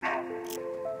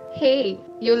Hey,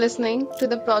 you're listening to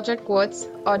the Project Quotes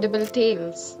Audible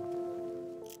Tales.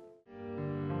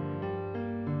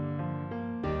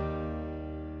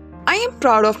 I am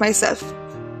proud of myself.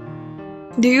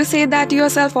 Do you say that to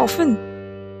yourself often?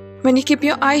 When you keep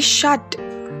your eyes shut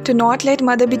to not let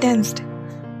mother be tensed.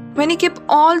 When you keep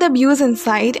all the abuse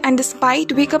inside and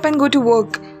despite wake up and go to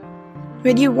work.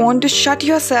 When you want to shut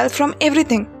yourself from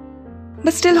everything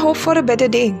but still hope for a better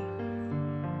day.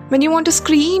 When you want to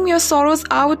scream your sorrows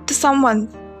out to someone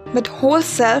but hold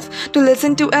self to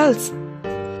listen to else.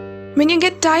 When you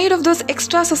get tired of those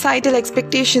extra societal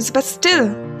expectations but still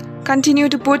continue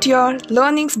to put your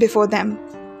learnings before them.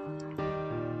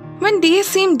 When days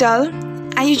seem dull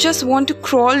and you just want to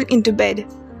crawl into bed,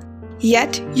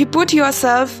 yet you put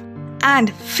yourself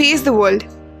and face the world.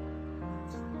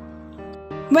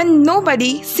 When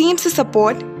nobody seems to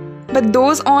support, but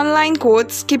those online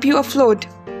quotes keep you afloat.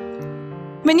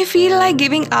 When you feel like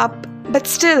giving up, but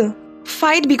still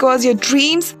fight because your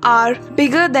dreams are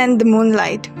bigger than the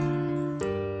moonlight.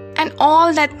 And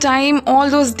all that time, all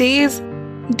those days,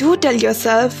 do tell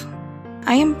yourself,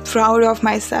 I am proud of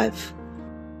myself.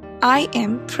 I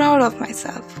am proud of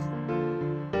myself.